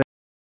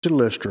to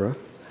Lystra,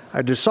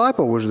 a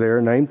disciple was there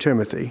named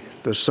Timothy,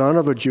 the son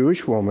of a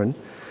Jewish woman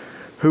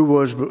who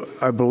was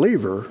a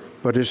believer,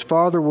 but his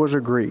father was a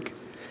Greek.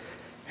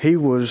 He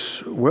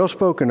was well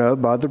spoken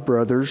of by the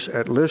brothers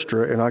at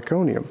Lystra and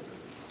Iconium.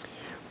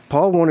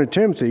 Paul wanted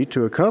Timothy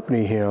to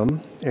accompany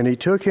him, and he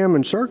took him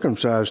and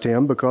circumcised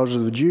him because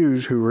of the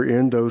Jews who were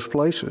in those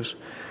places,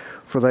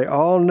 for they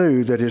all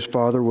knew that his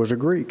father was a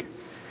Greek.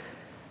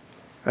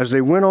 As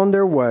they went on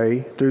their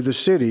way through the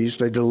cities,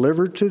 they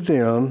delivered to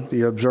them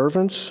the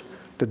observance,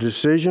 the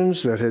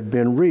decisions that had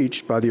been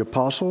reached by the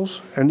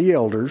apostles and the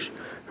elders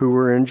who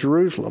were in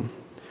Jerusalem.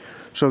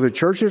 So the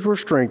churches were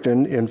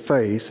strengthened in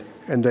faith,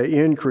 and they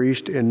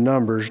increased in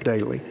numbers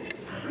daily.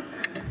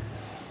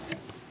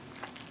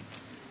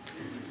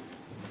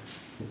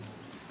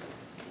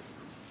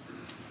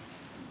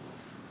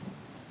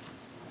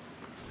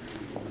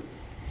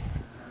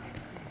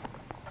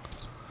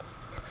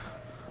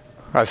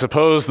 I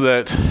suppose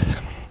that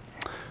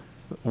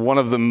one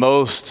of the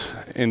most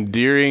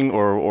endearing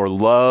or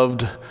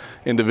loved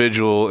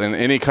individual in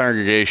any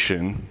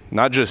congregation,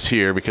 not just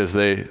here because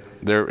they're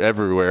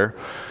everywhere,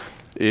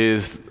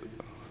 is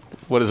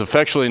what is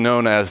affectionately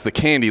known as the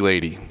candy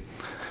lady.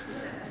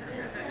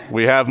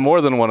 We have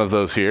more than one of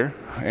those here,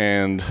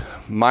 and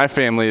my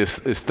family is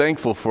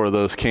thankful for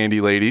those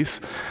candy ladies.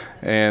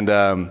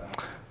 And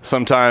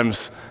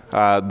sometimes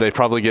they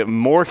probably get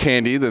more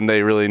candy than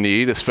they really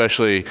need,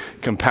 especially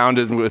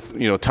compounded with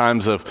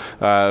times of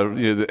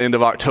the end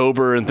of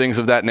October and things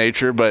of that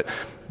nature. But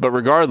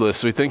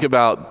regardless, we think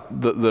about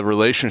the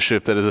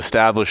relationship that is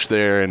established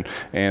there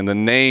and the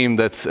name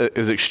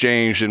is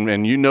exchanged,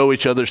 and you know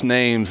each other's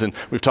names. And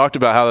we've talked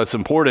about how that's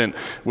important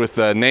with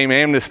Name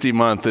Amnesty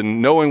Month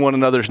and knowing one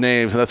another's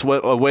names. And that's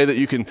a way that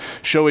you can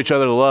show each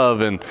other love.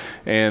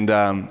 And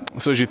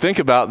so as you think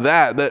about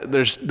that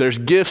there's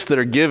gifts that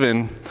are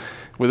given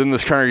within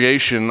this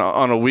congregation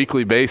on a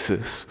weekly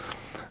basis.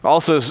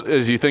 Also,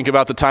 as you think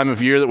about the time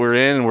of year that we're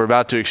in and we're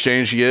about to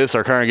exchange gifts,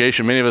 our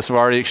congregation, many of us have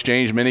already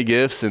exchanged many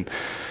gifts, and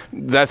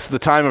that's the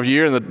time of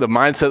year and the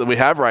mindset that we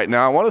have right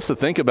now. I want us to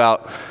think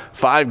about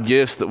 5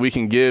 gifts that we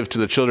can give to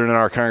the children in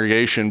our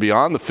congregation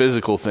beyond the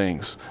physical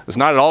things. It's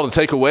not at all to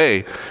take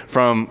away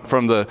from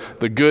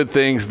the good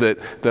things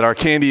that our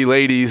candy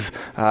ladies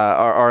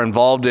are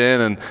involved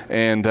in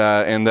and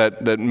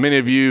that many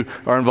of you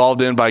are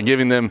involved in by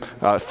giving them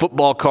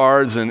football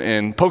cards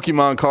and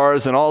Pokemon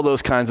cards and all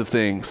those kinds of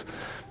things.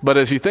 But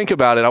as you think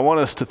about it, I want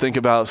us to think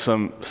about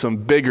some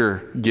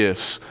bigger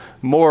gifts,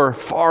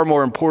 far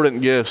more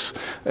important gifts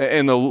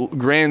in the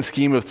grand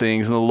scheme of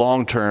things, in the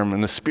long term,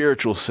 in the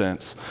spiritual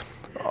sense.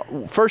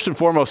 First and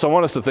foremost, I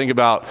want us to think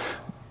about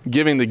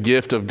giving the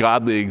gift of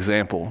godly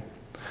example.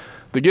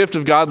 The gift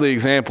of godly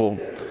example.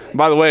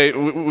 By the way,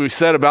 we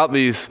said about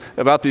these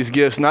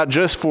gifts, not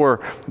just for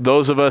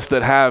those of us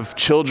that have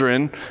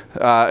children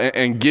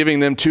and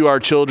giving them to our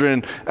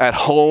children at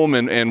home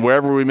and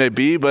wherever we may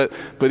be, but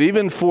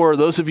even for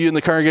those of you in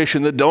the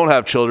congregation that don't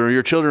have children, or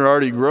your children are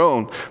already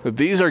grown, that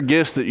these are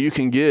gifts that you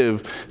can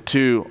give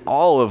to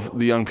all of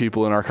the young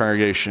people in our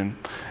congregation.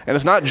 And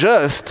it's not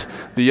just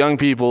the young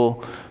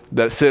people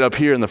that sit up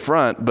here in the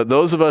front, but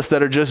those of us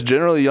that are just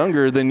generally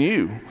younger than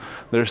you.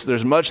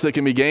 There's much that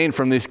can be gained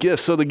from these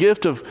gifts. So the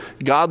gift of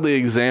godly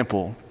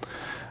example.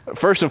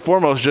 First and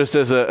foremost, just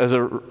as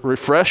a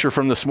refresher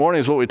from this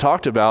morning is what we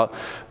talked about.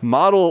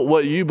 Model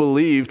what you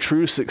believe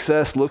true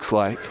success looks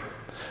like.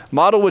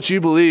 Model what you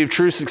believe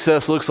true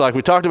success looks like.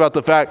 We talked about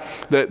the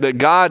fact that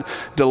God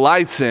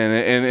delights in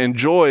and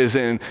enjoys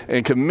and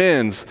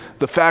commends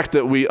the fact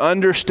that we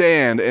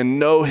understand and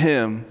know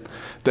Him,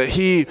 that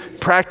He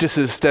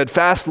practices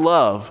steadfast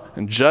love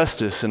and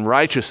justice and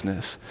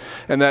righteousness,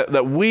 and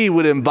that we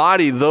would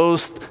embody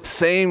those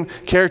same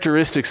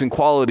characteristics and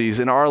qualities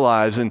in our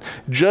lives, and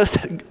just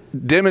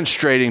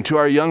demonstrating to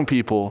our young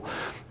people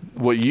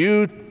what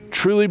you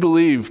truly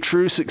believe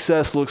true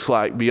success looks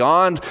like,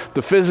 beyond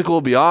the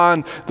physical,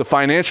 beyond the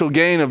financial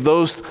gain of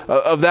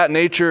that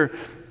nature.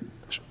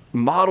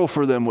 Model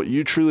for them what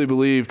you truly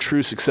believe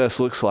true success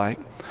looks like.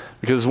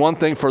 Because it's one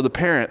thing for the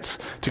parents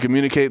to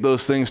communicate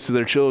those things to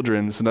their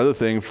children. It's another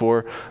thing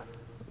for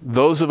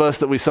those of us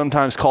that we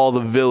sometimes call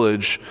the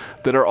village,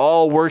 that are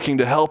all working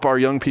to help our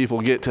young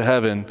people get to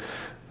heaven.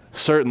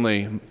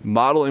 Certainly,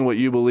 modeling what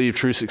you believe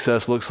true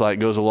success looks like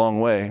goes a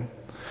long way.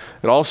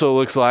 It also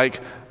looks like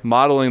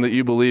modeling that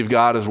you believe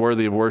God is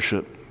worthy of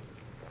worship.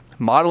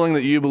 Modeling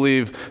that you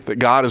believe that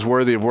God is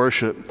worthy of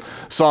worship.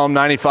 Psalm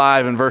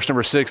 95 and verse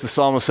number 6, the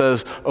psalmist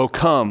says, "O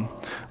come,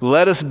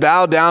 let us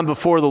bow down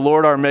before the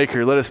Lord our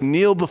Maker. Let us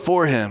kneel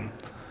before Him."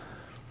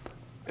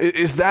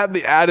 Is that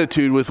the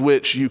attitude with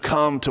which you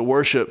come to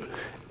worship?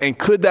 And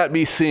could that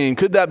be seen?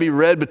 Could that be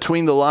read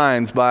between the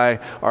lines by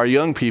our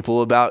young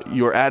people about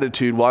your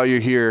attitude while you're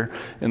here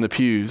in the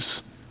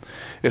pews?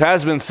 It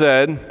has been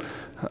said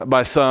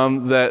by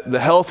some that the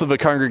health of a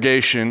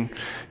congregation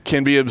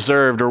can be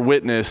observed or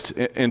witnessed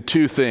in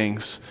 2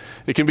 things.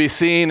 It can be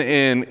seen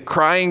in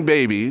crying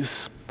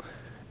babies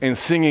and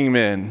singing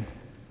men.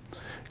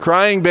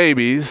 crying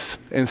babies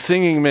and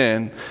singing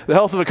men. The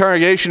health of a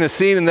congregation is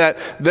seen in that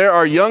there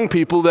are young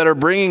people that are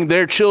bringing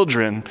their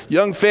children,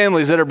 young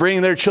families that are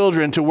bringing their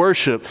children to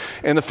worship.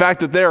 And the fact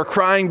that there are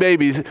crying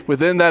babies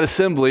within that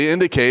assembly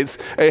indicates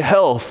a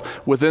health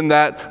within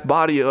that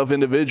body of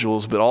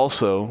individuals, but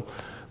also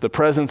the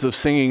presence of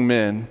singing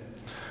men.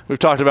 We've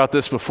talked about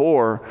this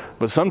before,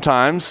 but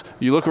sometimes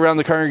you look around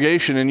the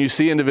congregation and you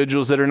see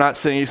individuals that are not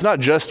singing. It's not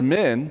just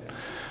men,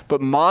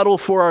 but model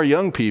for our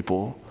young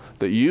people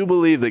that you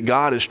believe that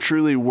God is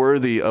truly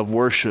worthy of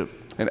worship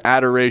and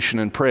adoration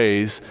and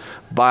praise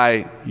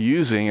by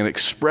using and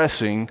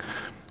expressing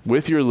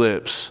with your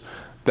lips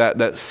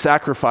that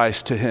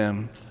sacrifice to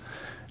Him.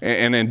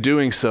 And in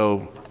doing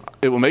so,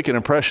 it will make an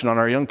impression on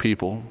our young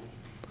people.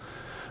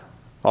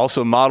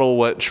 Also model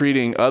what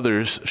treating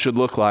others should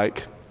look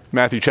like.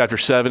 Matthew chapter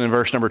 7 and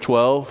verse number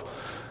 12,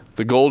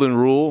 the golden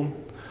rule.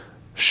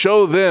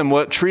 Show them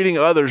what treating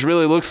others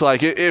really looks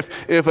like. If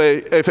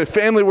a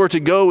family were to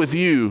go with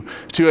you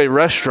to a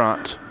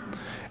restaurant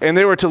and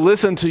they were to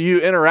listen to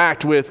you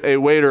interact with a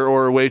waiter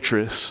or a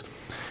waitress,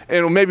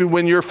 and maybe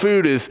when your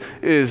food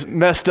is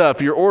messed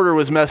up, your order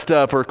was messed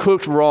up or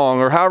cooked wrong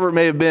or however it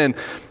may have been,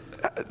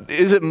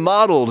 is it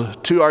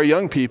modeled to our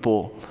young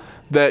people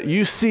that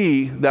you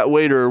see that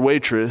waiter or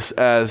waitress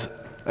as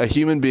a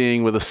human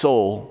being with a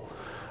soul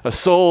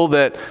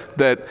that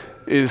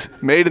is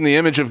made in the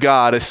image of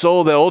God, a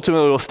soul that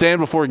ultimately will stand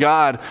before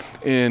God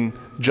in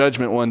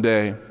judgment one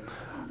day?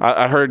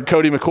 I heard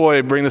Cody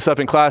McCoy bring this up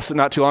in class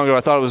not too long ago.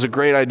 I thought it was a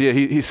great idea.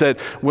 He said,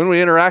 when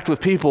we interact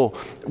with people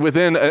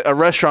within a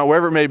restaurant,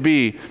 wherever it may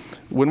be,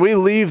 when we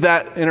leave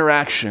that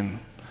interaction,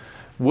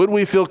 would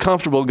we feel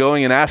comfortable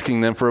going and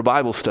asking them for a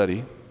Bible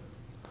study?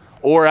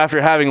 Or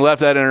after having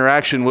left that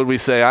interaction, would we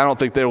say, I don't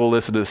think they will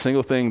listen to a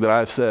single thing that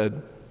I've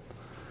said?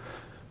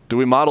 Do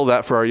we model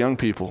that for our young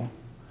people?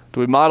 Do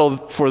we model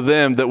for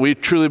them that we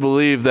truly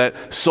believe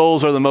that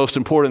souls are the most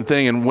important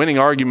thing, and winning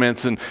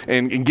arguments and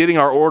getting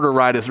our order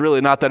right is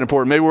really not that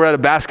important? Maybe we're at a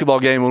basketball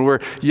game when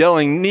we're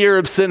yelling near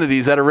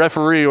obscenities at a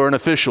referee or an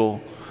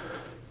official,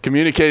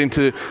 communicating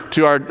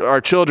to our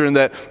children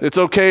that it's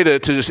okay to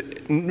just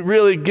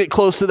really get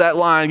close to that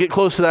line, get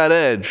close to that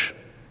edge.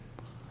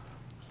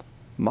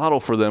 Model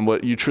for them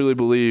what you truly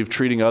believe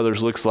treating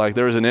others looks like.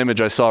 There was an image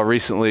I saw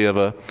recently of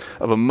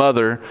a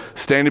mother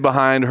standing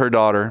behind her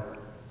daughter,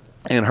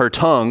 and her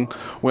tongue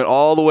went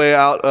all the way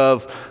out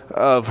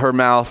of her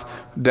mouth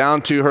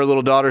down to her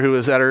little daughter, who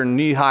was at her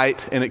knee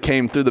height, and it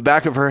came through the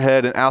back of her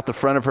head and out the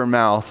front of her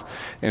mouth,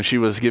 and she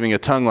was giving a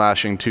tongue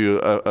lashing to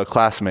a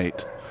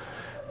classmate.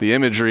 The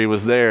imagery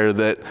was there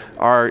that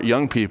our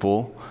young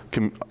people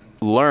can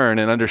learn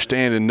and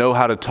understand and know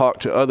how to talk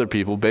to other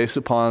people based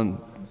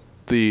upon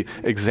the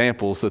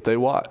examples that they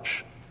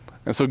watch.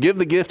 And so give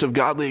the gift of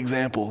godly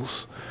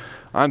examples.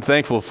 I'm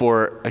thankful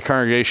for a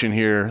congregation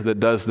here that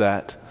does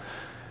that.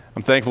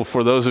 I'm thankful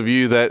for those of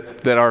you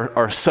that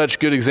are such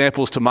good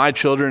examples to my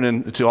children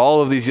and to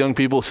all of these young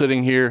people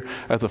sitting here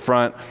at the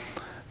front.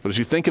 But as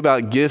you think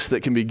about gifts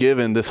that can be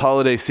given this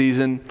holiday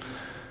season,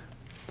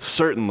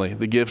 certainly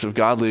the gift of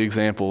godly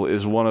example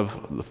is one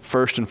of the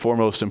first and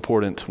foremost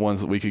important ones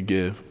that we could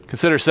give.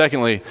 Consider,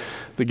 secondly,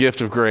 the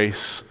gift of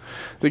grace.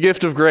 The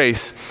gift of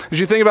grace. As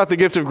you think about the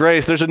gift of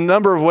grace, there's a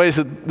number of ways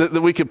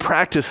that we could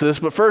practice this,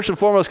 but first and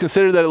foremost,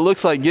 consider that it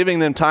looks like giving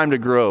them time to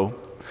grow.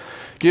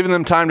 Giving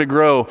them time to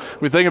grow.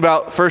 We think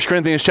about 1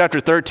 Corinthians chapter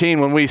 13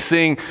 when we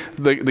sing,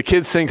 the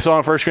kids sing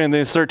song 1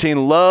 Corinthians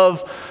 13,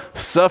 love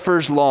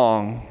suffers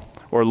long,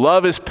 or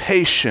love is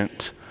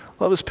patient.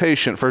 Love is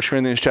patient, 1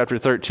 Corinthians chapter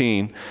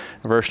 13,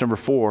 verse number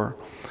 4.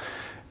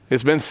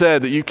 It's been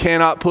said that you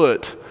cannot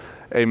put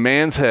a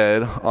man's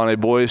head on a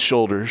boy's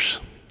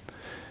shoulders.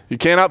 You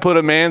cannot put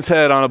a man's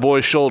head on a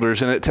boy's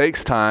shoulders, and it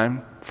takes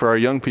time for our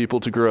young people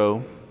to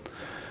grow.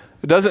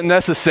 It doesn't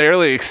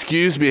necessarily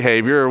excuse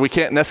behavior, or we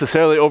can't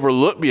necessarily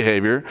overlook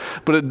behavior,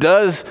 but it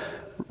does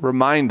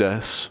remind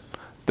us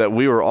that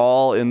we were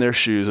all in their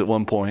shoes at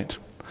one point.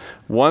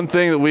 One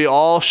thing that we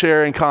all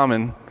share in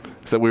common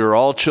is that we were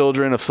all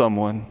children of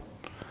someone.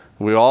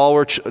 We all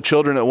were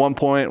children at one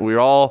point. We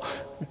all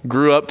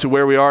grew up to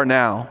where we are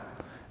now.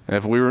 And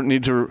if we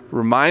need to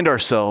remind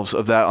ourselves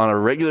of that on a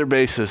regular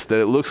basis,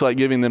 that it looks like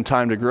giving them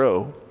time to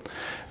grow.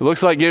 It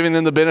looks like giving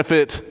them the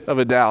benefit of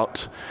a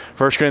doubt.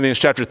 1 Corinthians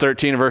chapter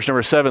 13, verse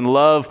number 7,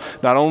 love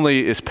not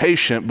only is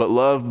patient, but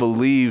love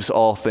believes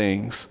all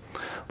things.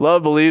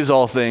 Love believes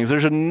all things.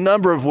 There's a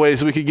number of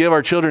ways we could give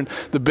our children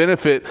the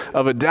benefit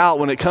of a doubt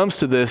when it comes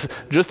to this.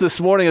 Just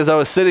this morning, as I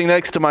was sitting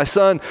next to my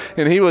son,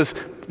 and he was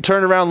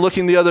turned around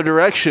looking the other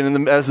direction,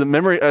 and as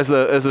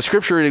the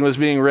scripture reading was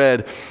being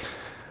read,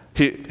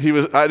 he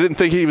was. I didn't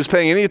think he was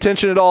paying any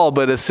attention at all,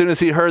 but as soon as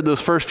he heard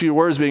those first few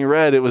words being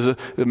read, it was a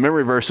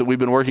memory verse that we've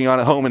been working on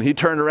at home, and he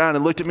turned around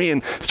and looked at me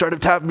and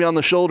started tapping me on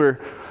the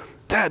shoulder.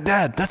 Dad,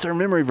 that's our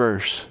memory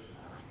verse.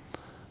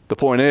 The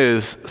point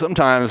is,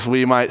 sometimes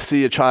we might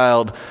see a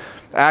child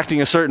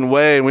acting a certain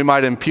way, and we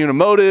might impugn a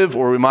motive,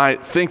 or we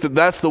might think that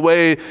that's the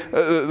way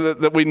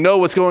that we know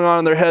what's going on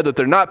in their head, that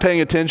they're not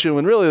paying attention,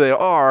 when really they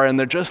are, and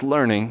they're just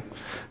learning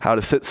how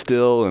to sit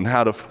still and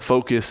how to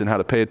focus and how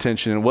to pay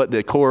attention and what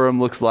decorum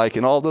looks like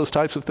and all those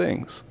types of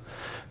things.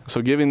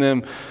 So giving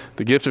them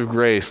the gift of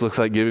grace looks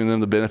like giving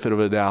them the benefit of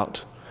a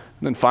doubt.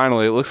 And then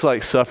finally, it looks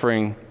like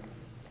suffering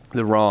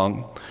the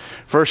wrong.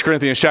 1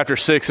 Corinthians chapter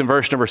 6 and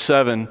verse number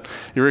 7,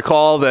 you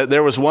recall that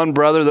there was one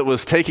brother that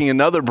was taking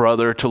another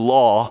brother to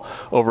law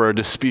over a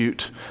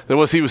dispute. He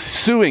was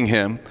suing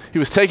him. He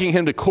was taking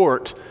him to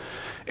court.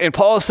 And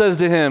Paul says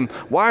to him,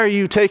 why are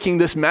you taking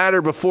this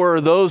matter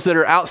before those that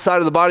are outside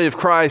of the body of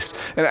Christ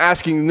and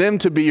asking them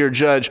to be your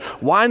judge?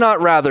 Why not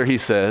rather, he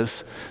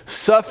says,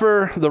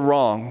 suffer the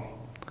wrong?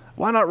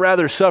 Why not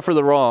rather suffer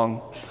the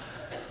wrong?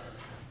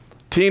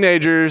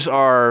 Teenagers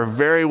are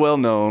very well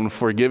known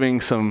for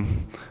giving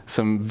some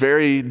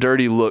very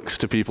dirty looks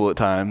to people at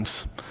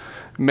times.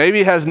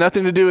 Maybe it has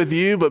nothing to do with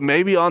you, but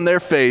maybe on their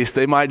face,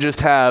 they might just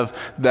have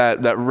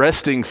that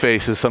resting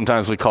face, as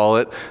sometimes we call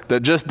it,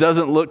 that just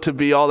doesn't look to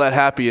be all that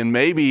happy. And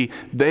maybe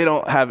they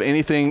don't have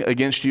anything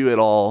against you at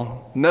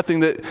all.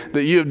 Nothing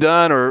that you have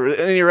done or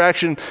any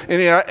interaction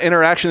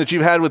that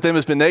you've had with them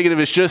has been negative.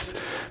 It's just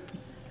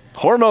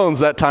hormones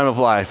that time of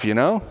life, you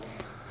know?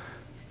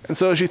 And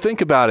so as you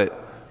think about it,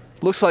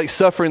 looks like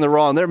suffering the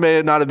wrong. There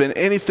may not have been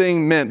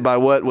anything meant by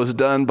what was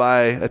done by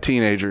a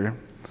teenager.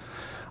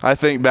 I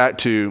think back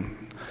to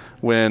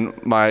when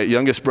my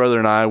youngest brother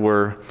and I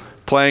were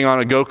playing on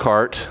a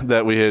go-kart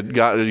that we had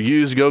got a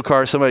used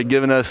go-kart somebody had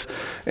given us,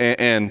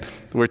 and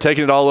we're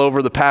taking it all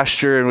over the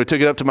pasture, and we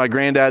took it up to my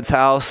granddad's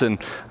house, and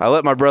I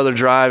let my brother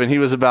drive, and he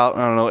was about,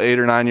 8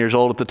 or 9 years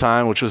old at the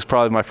time, which was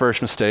probably my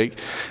first mistake.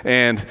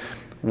 And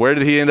where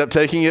did he end up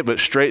taking it? But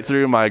straight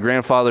through my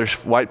grandfather's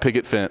white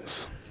picket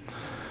fence.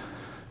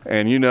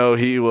 And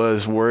he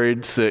was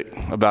worried sick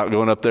about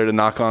going up there to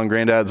knock on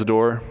Granddad's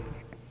door.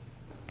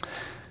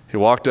 He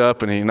walked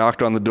up and he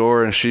knocked on the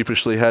door and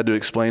sheepishly had to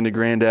explain to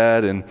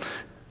Granddad, and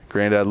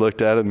Granddad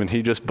looked at him and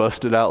he just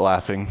busted out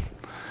laughing.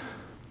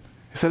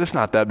 He said, it's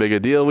not that big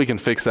a deal. We can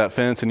fix that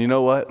fence. And you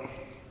know what?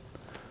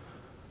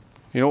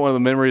 You know what one of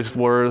the memories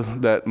were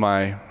that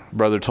my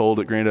brother told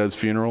at Granddad's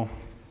funeral?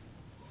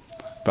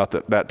 About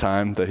that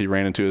time that he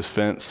ran into his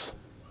fence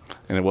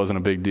and it wasn't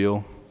a big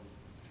deal.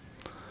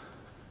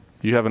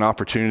 You have an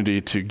opportunity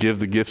to give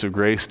the gift of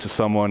grace to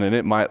someone, and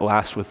it might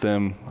last with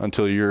them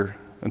until you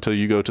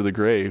go to the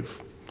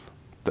grave.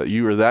 That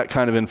you are that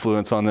kind of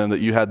influence on them, that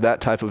you had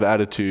that type of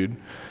attitude.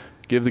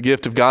 Give the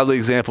gift of godly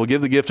example.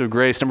 Give the gift of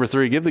grace. Number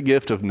 3, give the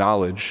gift of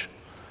knowledge.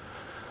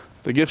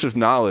 The gift of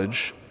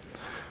knowledge.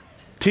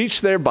 Teach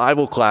their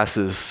Bible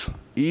classes,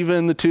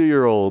 even the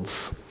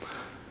 2-year-olds.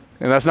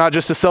 And that's not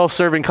just a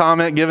self-serving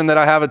comment, given that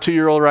I have a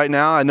 2-year-old right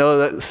now. I know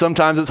that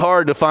sometimes it's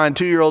hard to find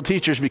 2-year-old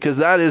teachers because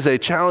that is a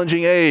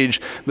challenging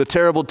age, the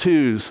terrible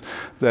 2s,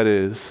 that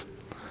is.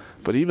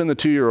 But even the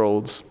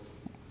 2-year-olds,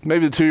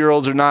 maybe the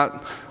 2-year-olds are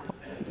not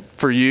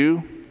for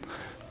you,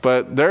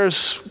 but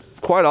there's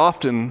quite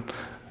often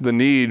the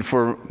need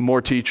for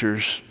more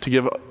teachers, to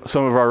give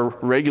some of our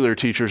regular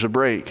teachers a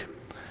break.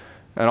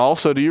 And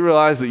also, do you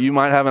realize that you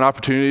might have an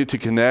opportunity to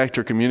connect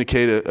or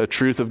communicate a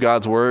truth of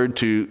God's word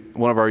to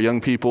one of our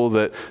young people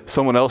that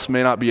someone else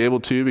may not be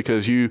able to,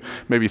 because you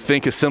maybe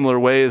think a similar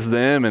way as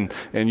them,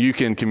 and you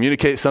can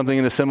communicate something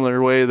in a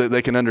similar way that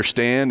they can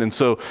understand. And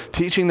so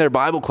teaching their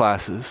Bible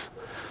classes.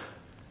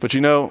 But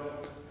in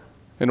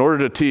order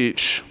to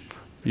teach,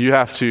 you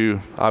have to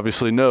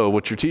obviously know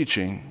what you're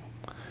teaching.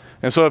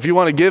 And so if you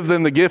want to give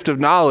them the gift of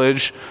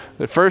knowledge,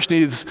 it first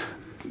needs,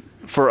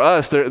 for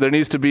us, there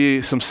needs to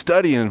be some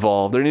study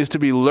involved. There needs to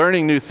be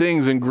learning new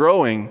things and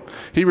growing.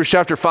 Hebrews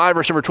chapter 5,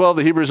 verse number 12,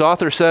 the Hebrews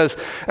author says,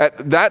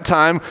 at that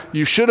time,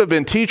 you should have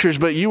been teachers,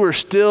 but you were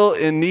still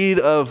in need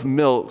of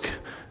milk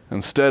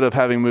instead of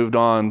having moved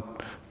on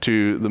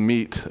to the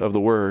meat of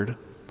the word.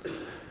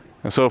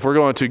 And so if we're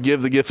going to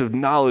give the gift of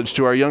knowledge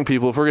to our young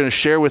people, if we're going to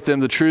share with them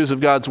the truths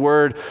of God's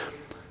word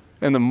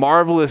and the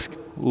marvelous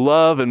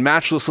love and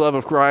matchless love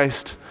of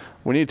Christ,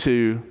 we need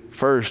to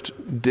first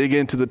dig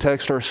into the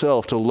text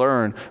ourselves to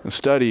learn and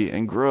study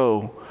and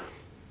grow,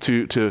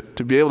 to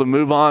be able to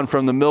move on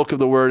from the milk of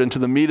the word into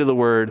the meat of the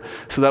word,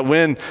 so that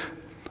when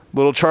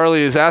little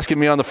Charlie is asking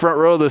me on the front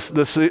row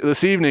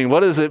this evening,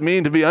 what does it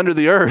mean to be under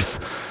the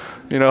earth?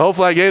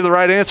 Hopefully I gave the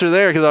right answer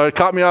there, because it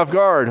caught me off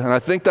guard, and I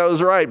think that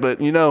was right,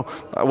 but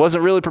I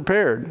wasn't really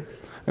prepared.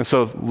 And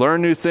so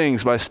learn new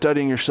things by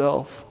studying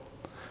yourself.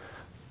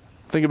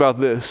 Think about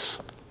this.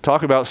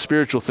 Talk about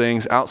spiritual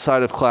things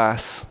outside of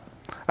class,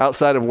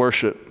 outside of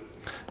worship.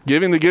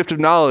 Giving the gift of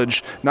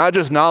knowledge, not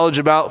just knowledge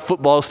about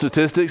football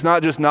statistics,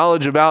 not just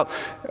knowledge about,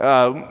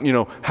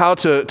 how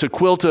to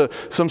quilt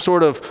some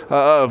sort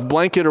of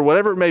blanket or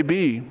whatever it may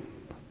be,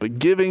 but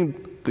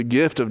giving the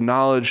gift of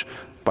knowledge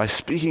by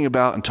speaking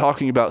about and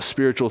talking about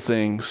spiritual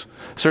things.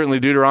 Certainly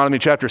Deuteronomy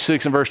chapter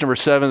 6 and verse number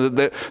 7,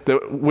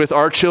 that with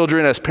our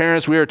children as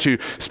parents, we are to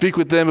speak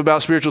with them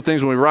about spiritual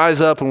things when we rise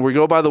up, when we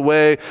go by the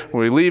way,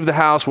 when we leave the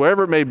house,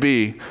 wherever it may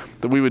be,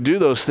 that we would do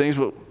those things.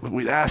 But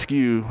we'd ask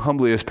you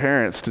humbly as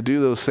parents to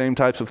do those same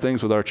types of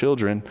things with our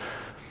children,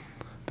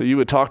 that you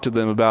would talk to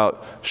them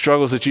about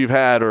struggles that you've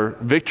had or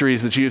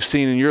victories that you've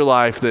seen in your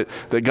life,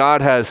 that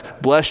God has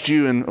blessed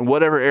you in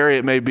whatever area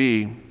it may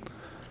be.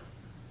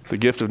 The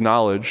gift of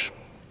knowledge.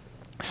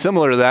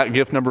 Similar to that,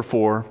 gift number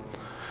 4,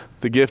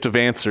 the gift of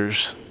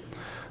answers.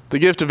 The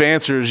gift of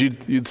answers,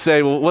 you'd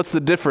say, well, what's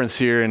the difference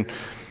here? And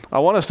I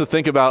want us to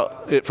think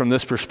about it from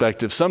this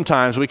perspective.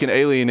 Sometimes we can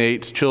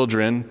alienate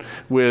children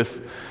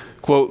with,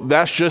 quote,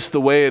 that's just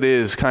the way it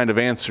is kind of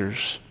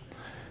answers.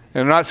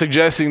 And I'm not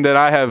suggesting that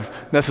I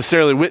have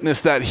necessarily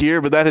witnessed that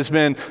here, but that has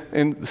been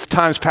in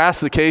times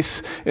past the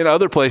case in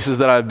other places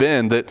that I've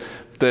been, that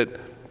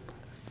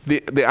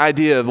the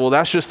idea of, well,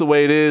 that's just the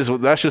way it is,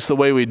 that's just the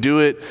way we do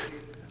it,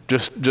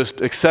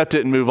 just accept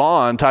it and move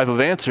on type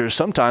of answers,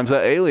 sometimes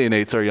that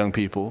alienates our young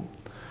people.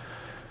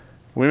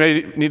 We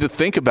may need to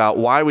think about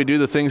why we do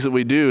the things that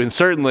we do. And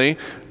certainly,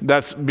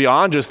 that's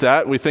beyond just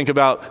that. We think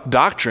about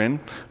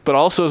doctrine, but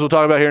also, as we'll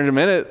talk about here in a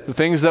minute, the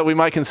things that we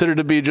might consider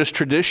to be just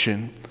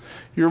tradition.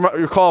 You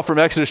recall from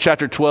Exodus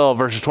chapter 12,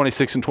 verses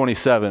 26 and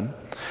 27,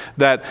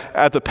 that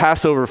at the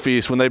Passover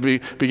feast, when they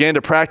began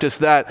to practice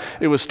that,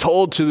 it was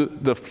told to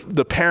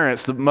the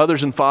parents, the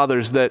mothers and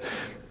fathers, that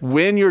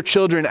when your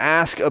children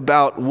ask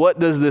about what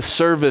does this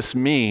service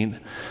mean,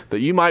 that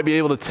you might be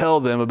able to tell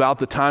them about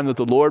the time that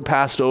the Lord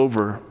passed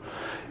over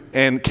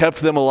and kept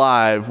them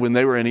alive when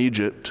they were in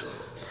Egypt.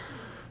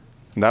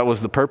 And that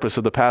was the purpose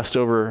of the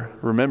Passover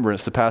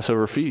remembrance, the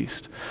Passover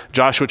feast.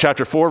 Joshua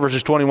chapter 4,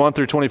 verses 21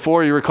 through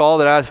 24, you recall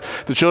that as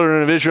the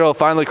children of Israel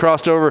finally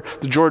crossed over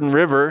the Jordan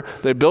River,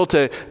 they built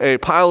a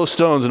pile of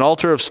stones, an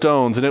altar of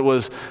stones, and it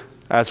was,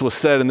 as was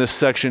said in this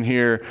section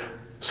here,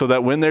 so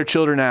that when their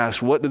children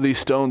asked, what do these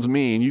stones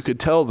mean, you could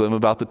tell them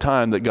about the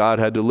time that God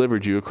had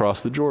delivered you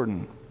across the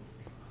Jordan.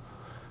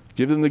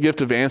 Give them the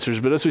gift of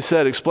answers. But as we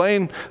said,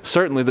 explain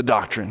certainly the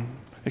doctrine.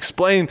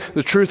 Explain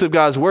the truth of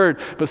God's word.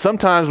 But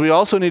sometimes we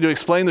also need to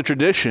explain the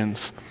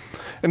traditions.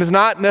 And it's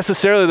not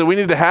necessarily that we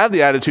need to have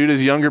the attitude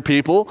as younger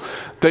people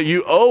that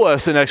you owe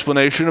us an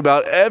explanation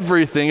about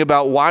everything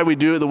about why we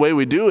do it the way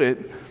we do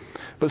it.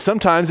 But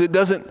sometimes it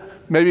doesn't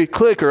maybe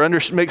click or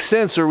make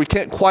sense, or we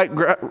can't quite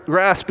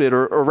grasp it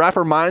or wrap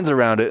our minds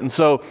around it. And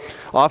so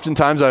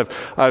oftentimes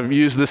I've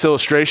used this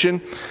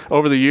illustration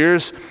over the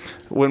years.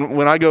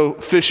 When I go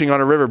fishing on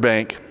a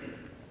riverbank,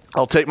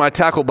 I'll take my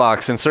tackle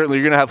box, and certainly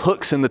you're going to have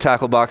hooks in the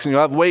tackle box, and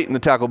you'll have weight in the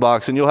tackle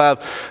box, and you'll have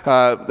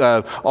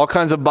all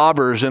kinds of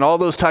bobbers and all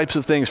those types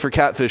of things for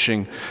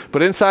catfishing.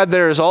 But inside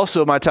there is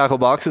also, my tackle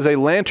box is a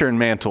lantern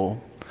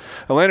mantle.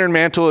 A lantern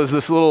mantle is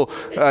this little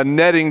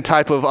netting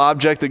type of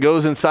object that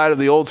goes inside of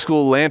the old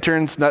school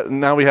lanterns.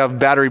 Now we have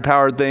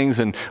battery-powered things,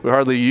 and we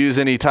hardly use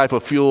any type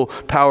of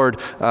fuel-powered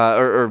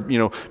or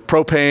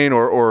propane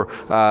or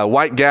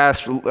white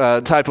gas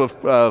type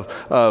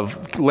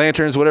of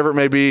lanterns, whatever it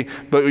may be.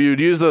 But you'd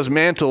use those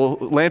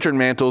lantern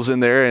mantles in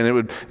there,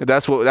 and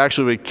that's what would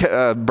actually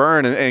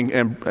burn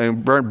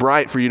and burn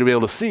bright for you to be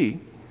able to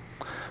see.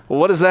 Well,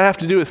 what does that have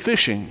to do with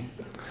fishing?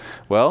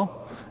 Well,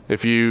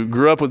 if you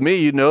grew up with me,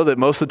 you'd know that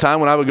most of the time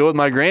when I would go with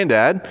my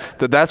granddad,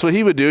 that's what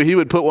he would do. He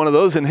would put one of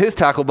those in his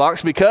tackle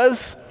box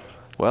because,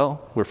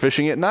 well, we're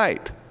fishing at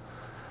night.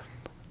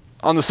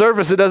 On the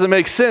surface, it doesn't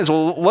make sense.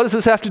 Well, what does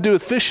this have to do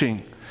with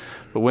fishing?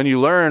 But when you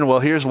learn, well,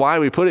 here's why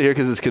we put it here,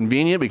 because it's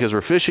convenient, because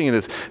we're fishing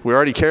and we're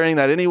already carrying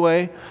that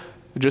anyway,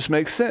 it just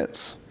makes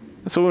sense.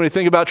 So when we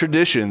think about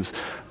traditions,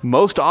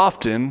 most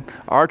often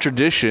our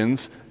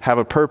traditions have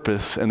a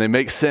purpose and they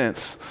make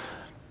sense.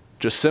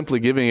 Just simply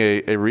giving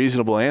a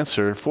reasonable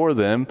answer for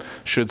them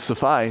should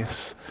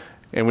suffice.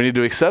 And we need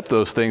to accept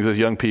those things as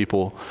young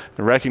people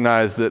and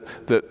recognize that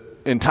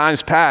in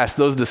times past,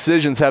 those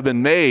decisions have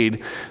been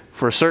made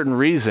for a certain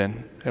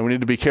reason. And we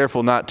need to be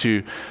careful not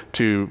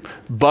to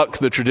buck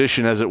the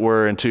tradition, as it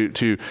were, and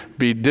to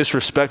be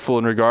disrespectful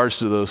in regards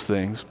to those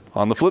things.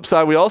 On the flip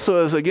side, we also,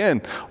 as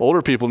again,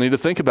 older people need to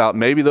think about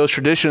maybe those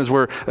traditions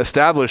were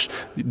established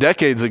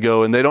decades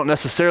ago and they don't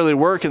necessarily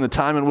work in the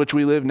time in which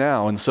we live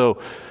now. And so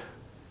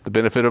the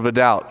benefit of a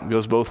doubt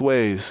goes both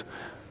ways.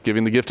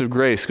 Giving the gift of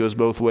grace goes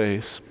both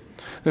ways.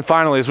 And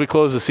finally, as we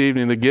close this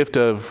evening, the gift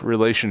of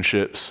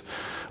relationships.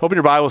 Open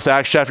your Bibles to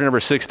Acts chapter number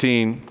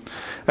 16.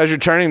 As you're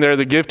turning there,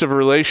 the gift of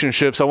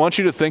relationships, I want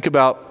you to think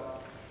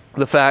about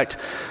the fact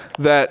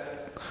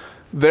that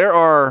there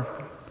are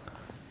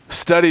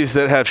studies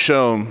that have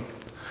shown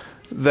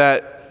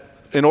that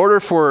in order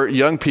for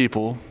young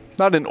people,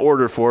 not in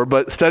order for,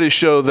 but studies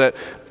show that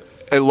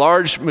a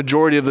large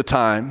majority of the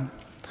time,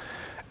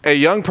 a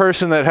young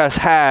person that has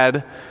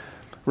had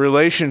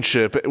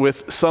relationship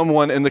with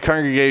someone in the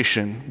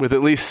congregation, with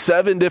at least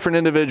 7 different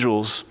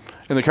individuals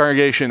in the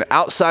congregation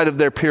outside of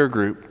their peer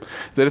group,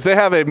 that if they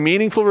have a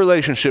meaningful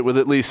relationship with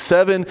at least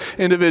 7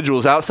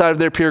 individuals outside of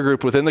their peer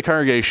group within the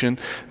congregation,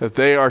 that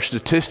they are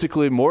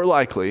statistically more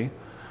likely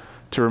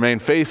to remain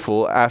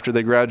faithful after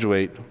they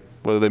graduate,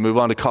 whether they move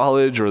on to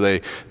college or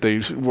they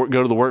go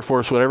to the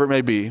workforce, whatever it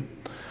may be.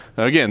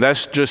 Now again,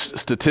 that's just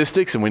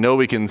statistics, and we know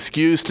we can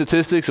skew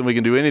statistics and we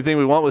can do anything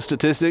we want with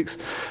statistics,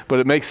 but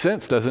it makes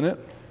sense, doesn't it?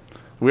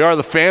 We are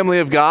the family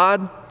of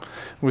God.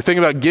 When we think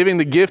about giving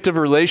the gift of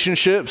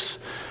relationships,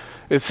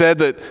 It said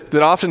that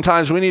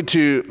oftentimes we need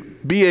to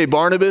be a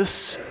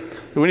Barnabas,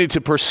 we need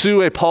to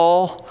pursue a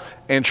Paul,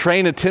 and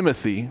train a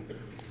Timothy.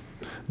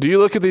 Do you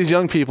look at these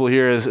young people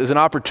here as an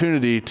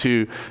opportunity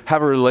to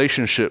have a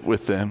relationship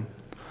with them?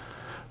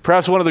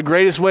 Perhaps one of the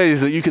greatest ways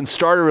that you can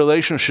start a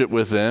relationship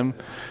with them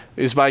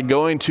is by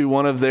going to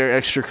one of their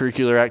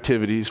extracurricular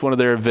activities, one of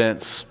their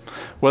events,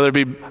 whether it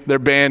be their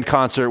band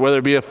concert, whether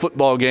it be a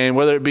football game,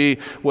 whether it be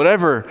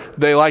whatever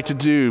they like to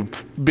do,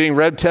 being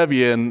Reb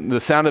Tevye and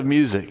the Sound of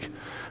Music,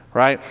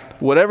 right?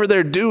 Whatever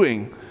they're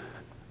doing,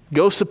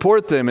 go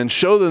support them and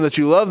show them that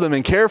you love them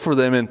and care for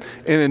them. And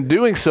in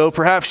doing so,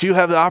 perhaps you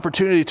have the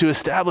opportunity to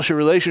establish a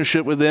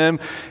relationship with them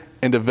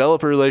and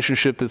develop a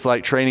relationship that's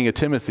like training a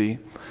Timothy.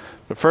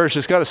 But first,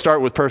 it's got to start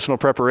with personal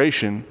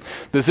preparation.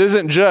 This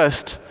isn't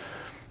just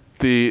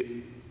the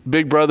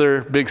big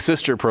brother, big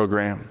sister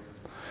program.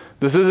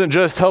 This isn't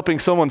just helping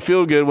someone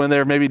feel good when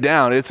they're maybe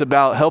down. It's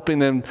about helping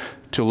them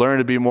to learn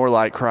to be more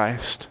like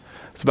Christ.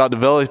 It's about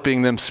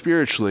developing them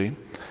spiritually.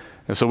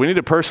 And so we need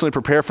to personally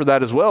prepare for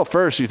that as well.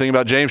 First, you think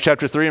about James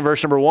chapter 3 and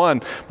verse number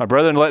 1. My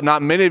brethren, let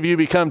not many of you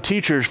become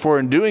teachers, for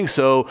in doing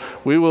so,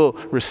 we will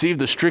receive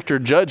the stricter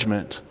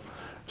judgment.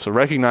 So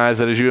recognize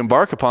that as you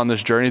embark upon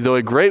this journey, though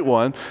a great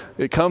one,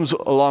 it comes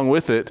along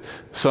with it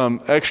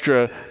some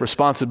extra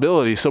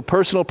responsibility. So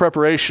personal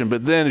preparation.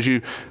 But then as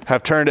you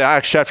have turned to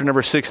Acts chapter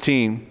number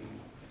 16,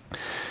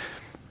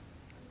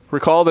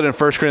 recall that in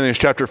 1 Corinthians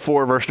chapter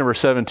 4, verse number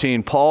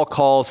 17, Paul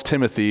calls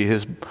Timothy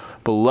his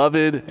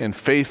beloved and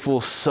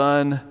faithful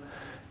son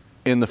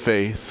in the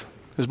faith.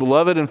 His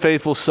beloved and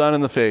faithful son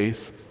in the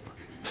faith,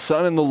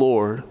 son in the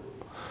Lord.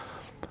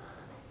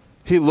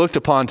 He looked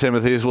upon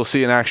Timothy, as we'll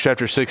see in Acts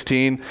chapter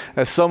 16,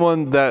 as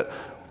someone that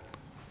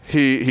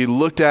he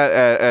looked at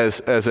as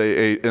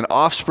an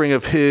offspring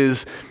of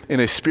his in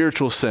a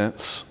spiritual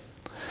sense.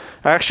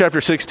 Acts chapter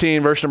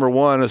 16, verse number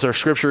 1, as our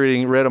scripture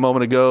reading read a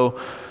moment ago,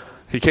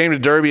 he came to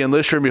Derbe and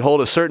Lystra, and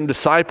behold, a certain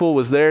disciple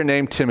was there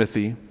named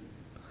Timothy,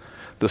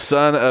 the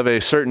son of a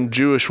certain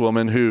Jewish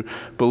woman who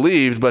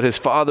believed, but his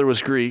father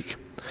was Greek.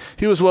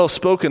 He was well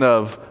spoken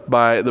of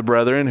by the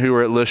brethren who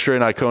were at Lystra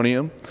and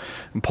Iconium,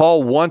 and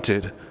Paul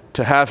wanted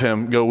to have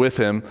him go with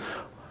him.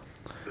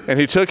 And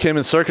he took him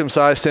and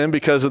circumcised him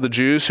because of the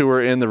Jews who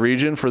were in the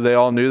region, for they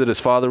all knew that his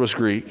father was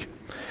Greek.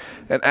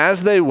 And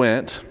as they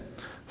went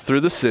through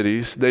the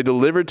cities, they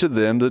delivered to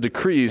them the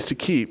decrees to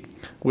keep,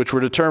 which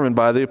were determined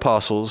by the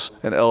apostles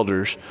and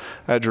elders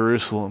at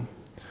Jerusalem.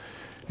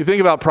 You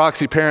think about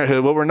proxy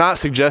parenthood, what we're not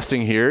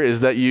suggesting here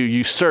is that you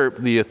usurp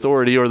the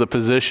authority or the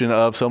position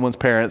of someone's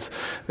parents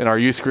in our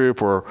youth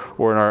group or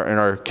in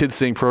our kids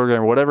sing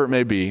program or whatever it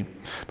may be,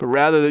 but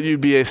rather that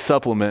you'd be a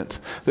supplement,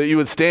 that you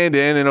would stand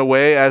in a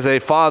way as a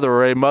father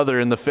or a mother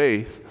in the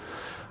faith.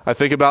 I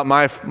think about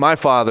my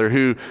father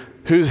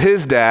whose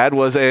his dad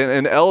was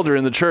an elder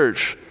in the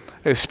church,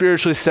 a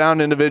spiritually sound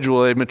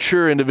individual, a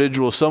mature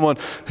individual, someone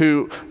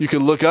who you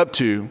could look up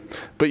to.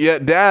 But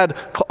yet Dad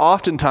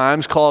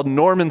oftentimes called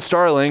Norman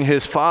Starling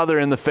his father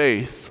in the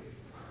faith.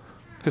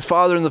 His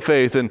father in the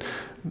faith. And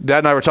Dad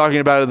and I were talking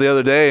about it the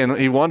other day, and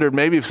he wondered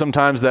maybe if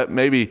sometimes that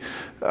maybe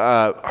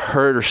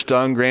hurt or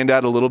stung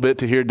Granddad a little bit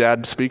to hear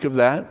Dad speak of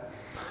that.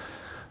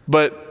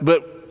 But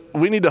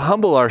we need to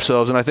humble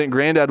ourselves, and I think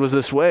Granddad was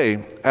this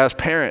way as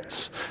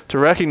parents, to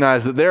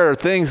recognize that there are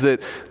things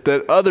that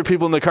other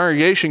people in the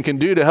congregation can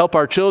do to help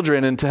our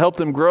children and to help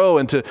them grow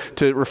and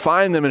to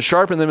refine them and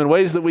sharpen them in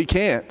ways that we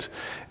can't.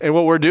 And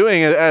what we're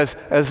doing as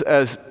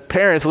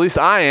parents, at least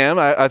I am,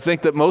 I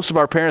think that most of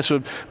our parents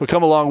would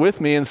come along with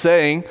me in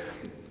saying,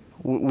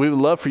 we would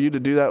love for you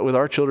to do that with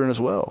our children as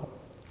well.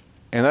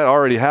 And that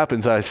already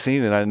happens. I've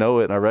seen it, I know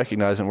it, and I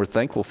recognize it, and we're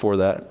thankful for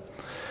that.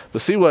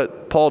 But see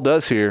what Paul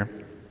does here.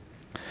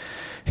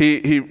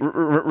 He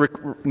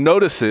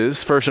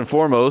notices, first and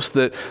foremost,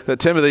 that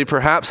Timothy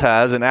perhaps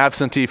has an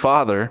absentee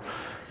father.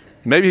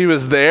 Maybe he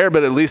was there,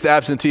 but at least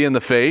absentee in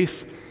the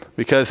faith,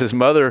 because his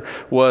mother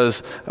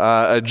was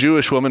a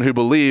Jewish woman who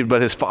believed,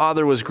 but his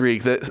father was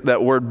Greek.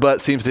 That word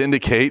 "but" seems to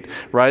indicate,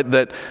 right,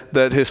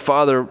 that his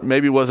father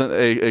maybe wasn't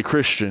a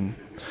Christian.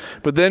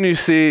 But then you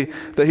see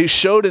that he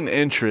showed an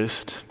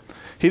interest.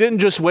 He didn't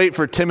just wait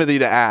for Timothy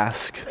to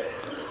ask.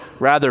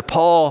 Rather,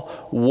 Paul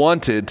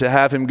wanted to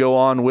have him go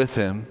on with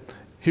him.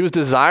 He was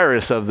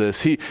desirous of this.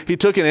 He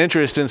took an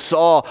interest and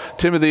saw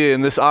Timothy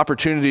in this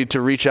opportunity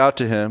to reach out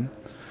to him.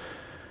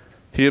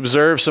 He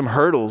observed some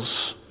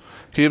hurdles.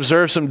 He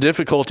observed some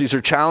difficulties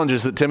or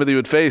challenges that Timothy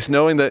would face,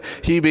 knowing that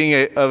he,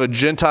 being of a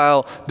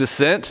Gentile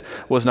descent,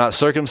 was not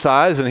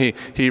circumcised, and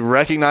he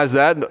recognized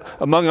that,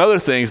 among other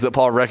things that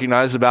Paul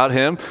recognized about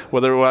him,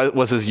 whether it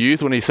was his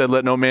youth when he said,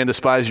 "Let no man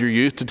despise your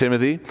youth," to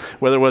Timothy,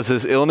 whether it was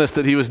his illness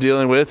that he was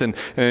dealing with and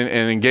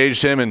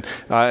engaged him and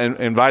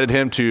invited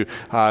him to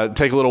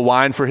take a little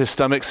wine for his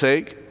stomach's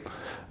sake,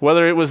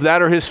 whether it was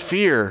that or his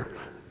fear.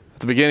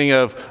 At the beginning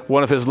of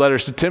one of his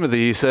letters to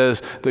Timothy, he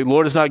says, the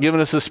Lord has not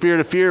given us a spirit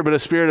of fear, but a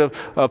spirit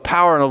of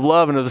power and of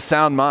love and of a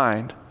sound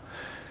mind.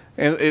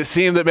 And it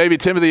seemed that maybe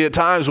Timothy at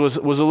times was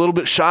a little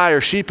bit shy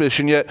or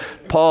sheepish, and yet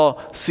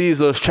Paul sees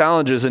those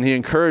challenges and he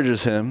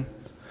encourages him.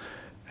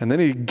 And then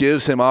he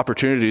gives him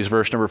opportunities,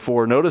 verse number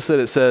 4. Notice that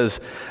it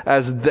says,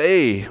 as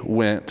they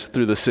went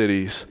through the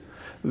cities,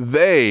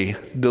 they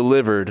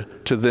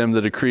delivered to them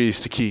the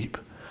decrees to keep.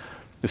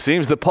 It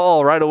seems that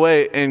Paul right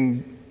away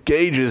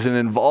engages and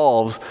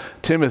involves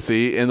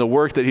Timothy in the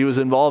work that he was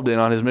involved in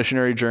on his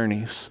missionary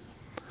journeys.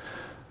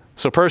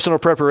 So personal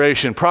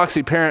preparation,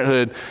 proxy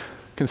parenthood,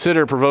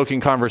 consider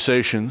provoking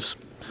conversations.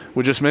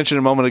 We just mentioned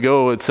a moment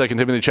ago at 2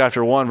 Timothy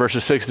chapter 1,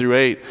 verses 6 through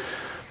 8,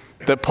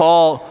 that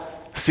Paul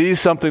sees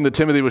something that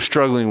Timothy was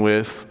struggling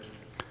with,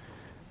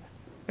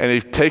 and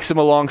he takes him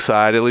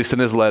alongside, at least in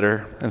his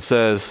letter, and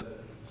says,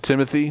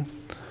 Timothy,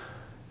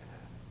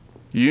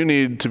 you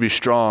need to be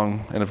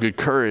strong and of good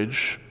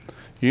courage.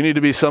 You need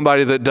to be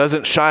somebody that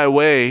doesn't shy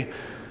away.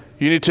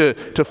 You need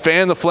to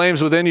fan the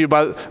flames within you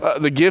by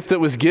the gift that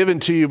was given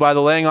to you by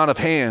the laying on of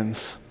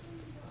hands.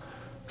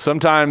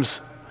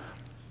 Sometimes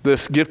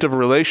this gift of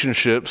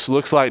relationships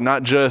looks like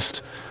not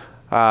just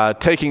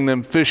taking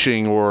them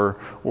fishing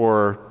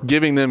or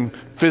giving them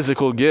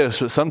physical gifts,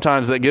 but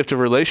sometimes that gift of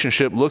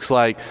relationship looks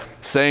like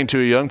saying to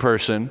a young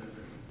person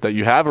that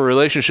you have a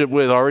relationship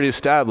with already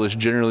established,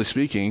 generally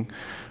speaking,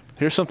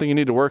 here's something you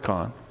need to work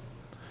on.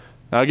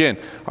 Now again,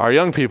 our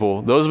young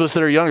people, those of us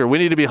that are younger, we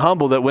need to be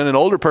humble that when an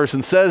older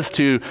person says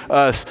to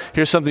us,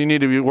 here's something you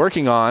need to be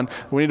working on,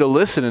 we need to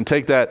listen and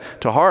take that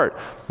to heart.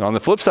 Now, on the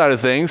flip side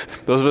of things,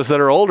 those of us that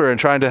are older and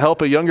trying to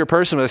help a younger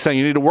person by saying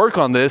you need to work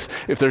on this,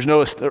 if there's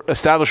no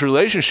established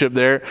relationship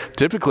there,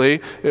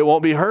 typically it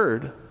won't be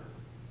heard.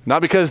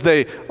 Not because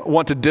they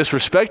want to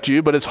disrespect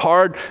you, but it's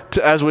hard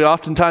to, as we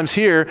oftentimes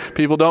hear,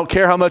 people don't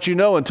care how much you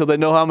know until they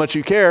know how much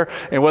you care.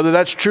 And whether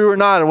that's true or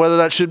not, and whether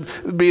that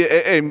should be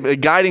a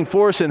guiding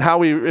force in how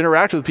we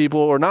interact with people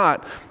or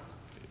not,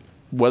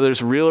 whether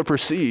it's real or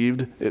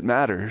perceived, it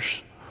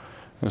matters.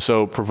 And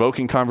so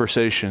provoking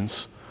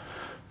conversations,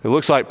 it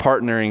looks like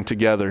partnering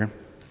together.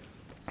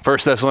 1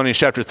 Thessalonians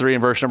chapter 3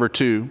 and verse number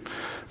 2.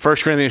 1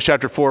 Corinthians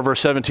chapter 4, verse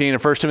 17,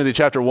 and 1 Timothy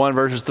chapter 1,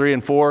 verses 3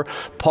 and 4.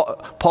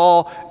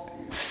 Paul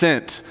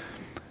sent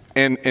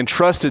and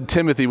entrusted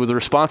Timothy with the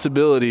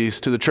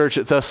responsibilities to the church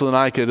at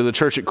Thessalonica, to the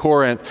church at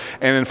Corinth,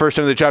 and in 1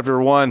 Timothy chapter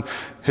 1,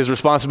 his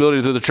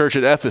responsibility to the church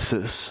at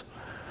Ephesus.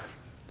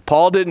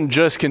 Paul didn't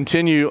just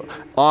continue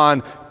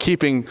on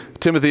keeping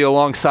Timothy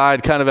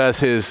alongside kind of as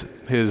his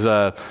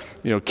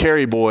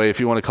carry boy, if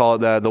you want to call it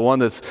that, the one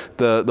that's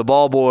the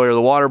ball boy or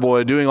the water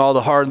boy doing all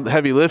the hard,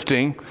 heavy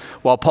lifting,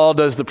 while Paul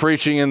does the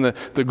preaching and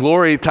the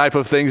glory type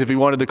of things, if you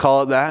wanted to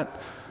call it that.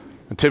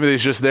 And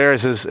Timothy's just there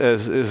as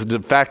his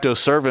de facto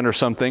servant or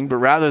something, but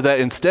rather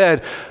that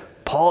instead,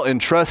 Paul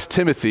entrusts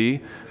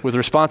Timothy with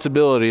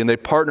responsibility and they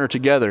partner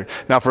together.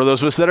 Now, for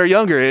those of us that are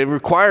younger, it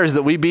requires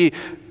that we be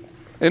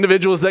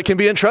individuals that can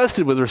be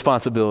entrusted with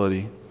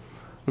responsibility.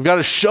 We've got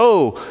to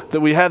show that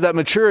we have that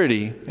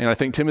maturity, and I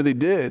think Timothy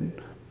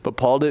did. But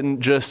Paul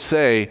didn't just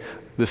say,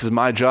 this is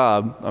my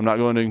job, I'm not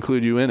going to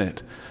include you in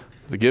it.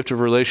 The gift of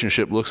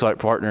relationship looks like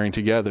partnering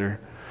together.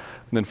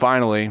 And then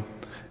finally,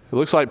 it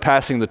looks like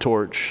passing the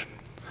torch.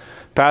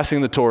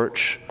 Passing the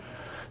torch.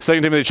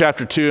 2 Timothy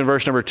chapter 2 and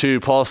verse number 2,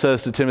 Paul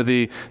says to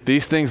Timothy,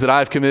 these things that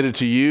I've committed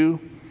to you,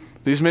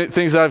 these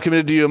things that I've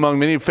committed to you among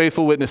many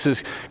faithful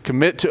witnesses,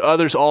 commit to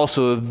others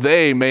also, that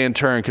they may in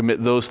turn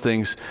commit those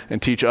things and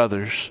teach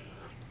others.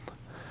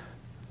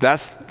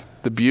 That's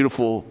the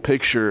beautiful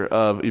picture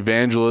of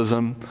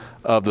evangelism,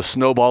 of the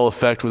snowball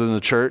effect within the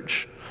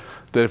church.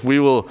 That if we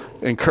will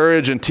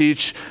encourage and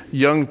teach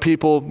young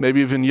people,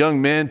 maybe even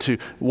young men, to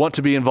want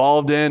to be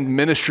involved in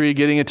ministry,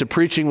 getting into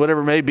preaching,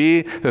 whatever it may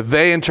be, that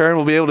they in turn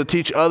will be able to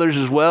teach others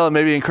as well and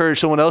maybe encourage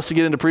someone else to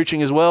get into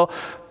preaching as well.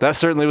 That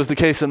certainly was the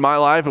case in my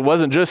life. It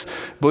wasn't just,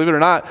 believe it or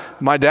not,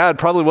 my dad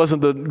probably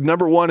wasn't the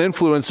number one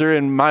influencer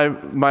in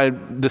my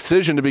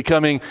decision to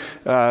becoming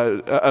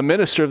a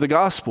minister of the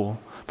gospel.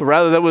 But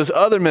rather that was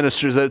other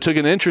ministers that took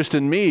an interest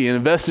in me and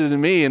invested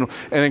in me and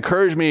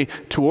encouraged me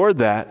toward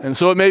that. And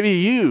so it may be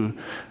you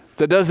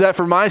that does that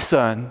for my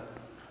son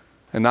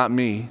and not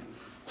me.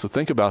 So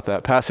think about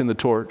that, passing the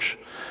torch.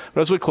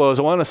 But as we close,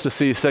 I want us to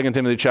see 2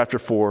 Timothy chapter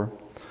 4,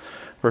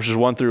 verses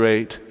 1 through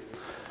 8.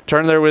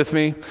 Turn there with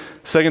me,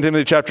 2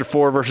 Timothy chapter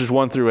 4, verses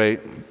 1 through 8.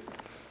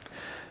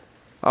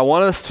 I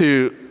want us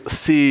to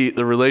see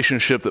the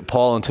relationship that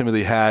Paul and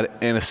Timothy had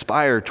and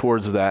aspire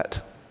towards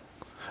that.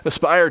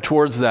 Aspire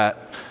towards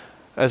that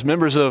as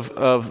members of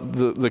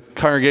the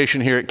congregation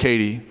here at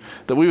Katy,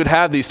 that we would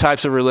have these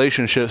types of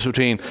relationships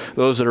between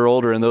those that are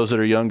older and those that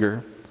are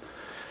younger.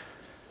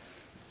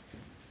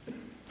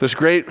 This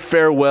great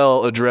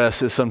farewell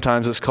address is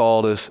sometimes it's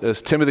called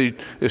as Timothy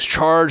is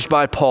charged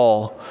by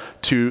Paul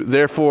to,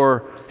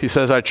 therefore, he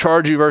says, I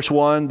charge you, verse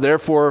 1,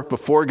 therefore,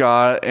 before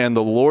God and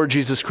the Lord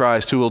Jesus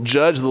Christ, who will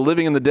judge the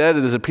living and the dead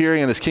at his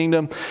appearing in his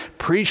kingdom,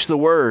 preach the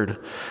word.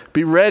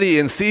 Be ready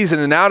in season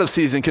and out of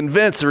season,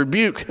 convince,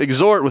 rebuke,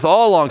 exhort with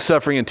all long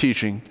suffering and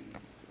teaching.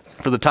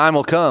 For the time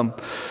will come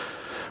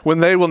When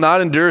they will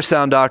not endure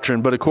sound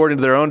doctrine, but according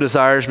to their own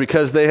desires,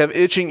 because they have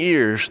itching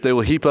ears, they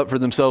will heap up for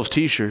themselves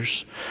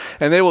teachers.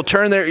 And they will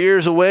turn their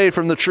ears away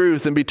from the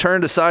truth and be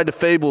turned aside to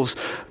fables.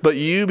 But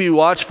you be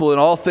watchful in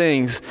all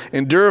things,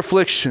 endure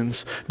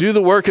afflictions, do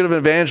the work of an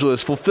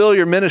evangelist, fulfill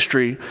your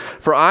ministry.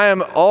 For I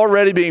am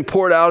already being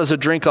poured out as a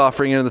drink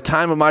offering, and the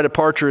time of my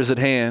departure is at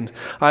hand.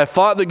 I have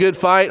fought the good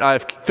fight, I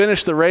have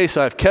finished the race,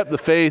 I have kept the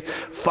faith.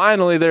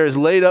 Finally, there is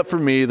laid up for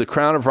me the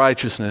crown of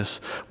righteousness,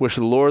 which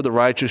the Lord, the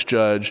righteous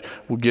judge,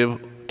 will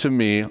give to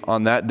me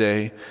on that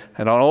day,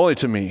 and not only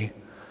to me,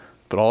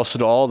 but also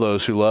to all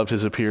those who loved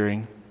his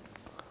appearing.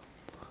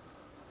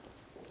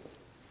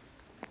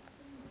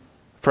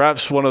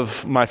 Perhaps one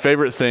of my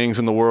favorite things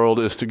in the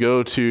world is to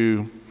go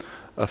to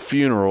a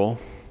funeral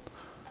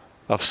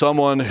of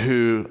someone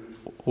who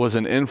was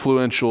an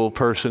influential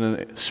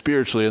person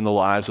spiritually in the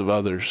lives of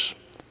others.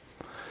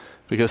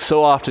 Because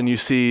so often you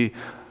see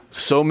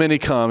so many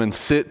come and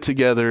sit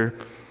together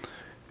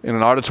in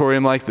an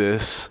auditorium like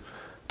this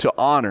to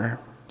honor,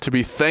 to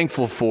be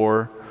thankful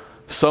for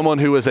someone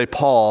who is a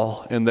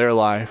Paul in their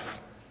life.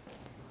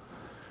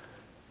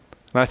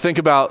 And I think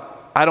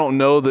about, I don't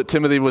know that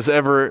Timothy was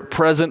ever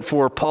present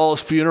for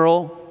Paul's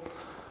funeral,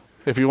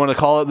 if you want to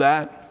call it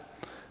that.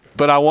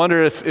 But I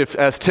wonder if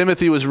as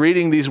Timothy was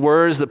reading these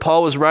words that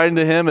Paul was writing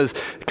to him as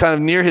kind of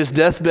near his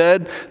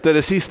deathbed, that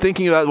as he's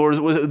thinking about,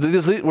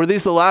 were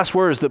these the last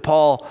words that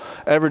Paul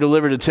ever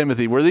delivered to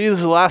Timothy? Were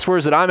these the last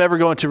words that I'm ever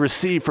going to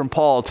receive from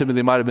Paul?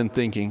 Timothy might have been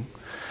thinking.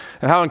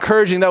 And how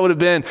encouraging that would have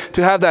been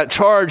to have that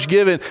charge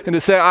given and to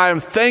say, I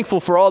am thankful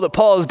for all that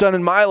Paul has done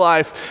in my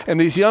life. And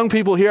these young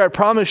people here, I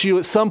promise you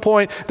at some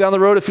point down the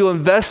road, if you'll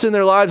invest in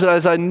their lives,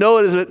 as I know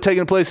it has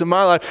taken place in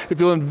my life, if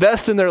you'll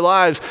invest in their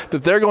lives,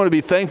 that they're going to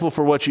be thankful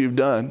for what you've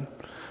done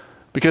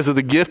because of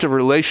the gift of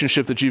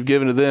relationship that you've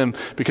given to them,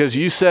 because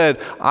you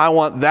said, I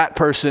want that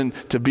person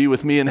to be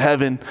with me in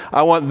heaven.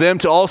 I want them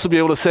to also be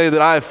able to say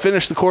that I have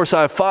finished the course,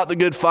 I have fought the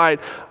good fight,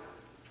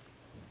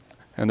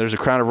 and there's a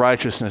crown of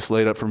righteousness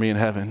laid up for me in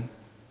heaven.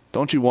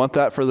 Don't you want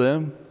that for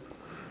them?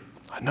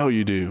 I know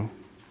you do.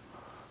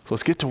 So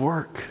let's get to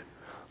work.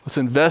 Let's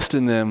invest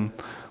in them.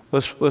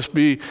 Let's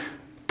be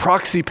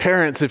proxy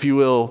parents, if you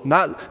will,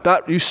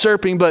 not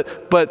usurping,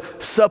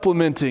 but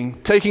supplementing,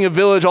 taking a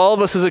village, all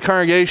of us as a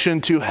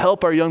congregation, to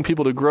help our young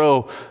people to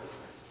grow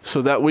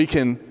so that we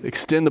can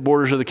extend the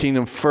borders of the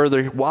kingdom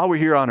further while we're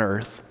here on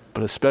earth,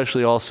 but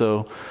especially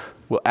also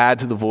will add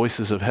to the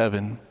voices of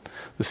heaven.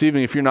 This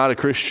evening, if you're not a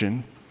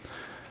Christian,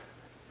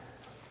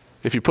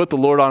 if you put the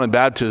Lord on in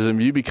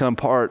baptism, you become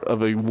part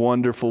of a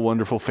wonderful,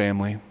 wonderful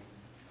family.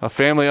 A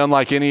family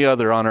unlike any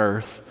other on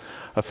earth.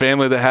 A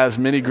family that has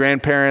many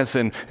grandparents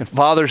and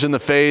fathers in the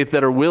faith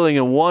that are willing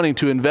and wanting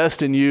to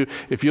invest in you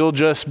if you'll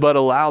just but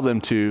allow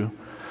them to.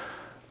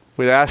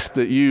 We'd ask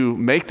that you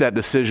make that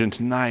decision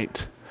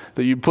tonight,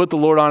 that you put the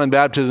Lord on in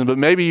baptism, but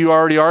maybe you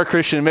already are a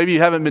Christian, maybe you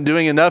haven't been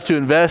doing enough to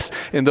invest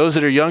in those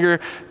that are younger.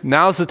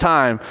 Now's the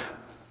time.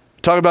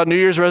 Talk about New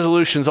Year's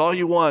resolutions all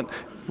you want.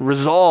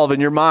 Resolve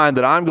in your mind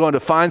that I'm going to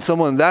find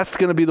someone, that's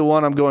going to be the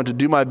one I'm going to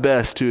do my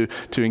best to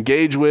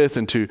engage with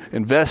and to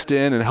invest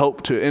in and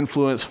help to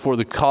influence for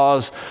the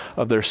cause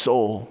of their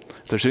soul.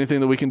 If there's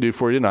anything that we can do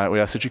for you tonight, we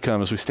ask that you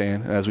come as we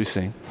stand and as we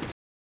sing.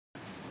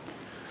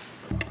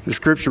 The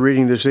scripture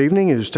reading this evening is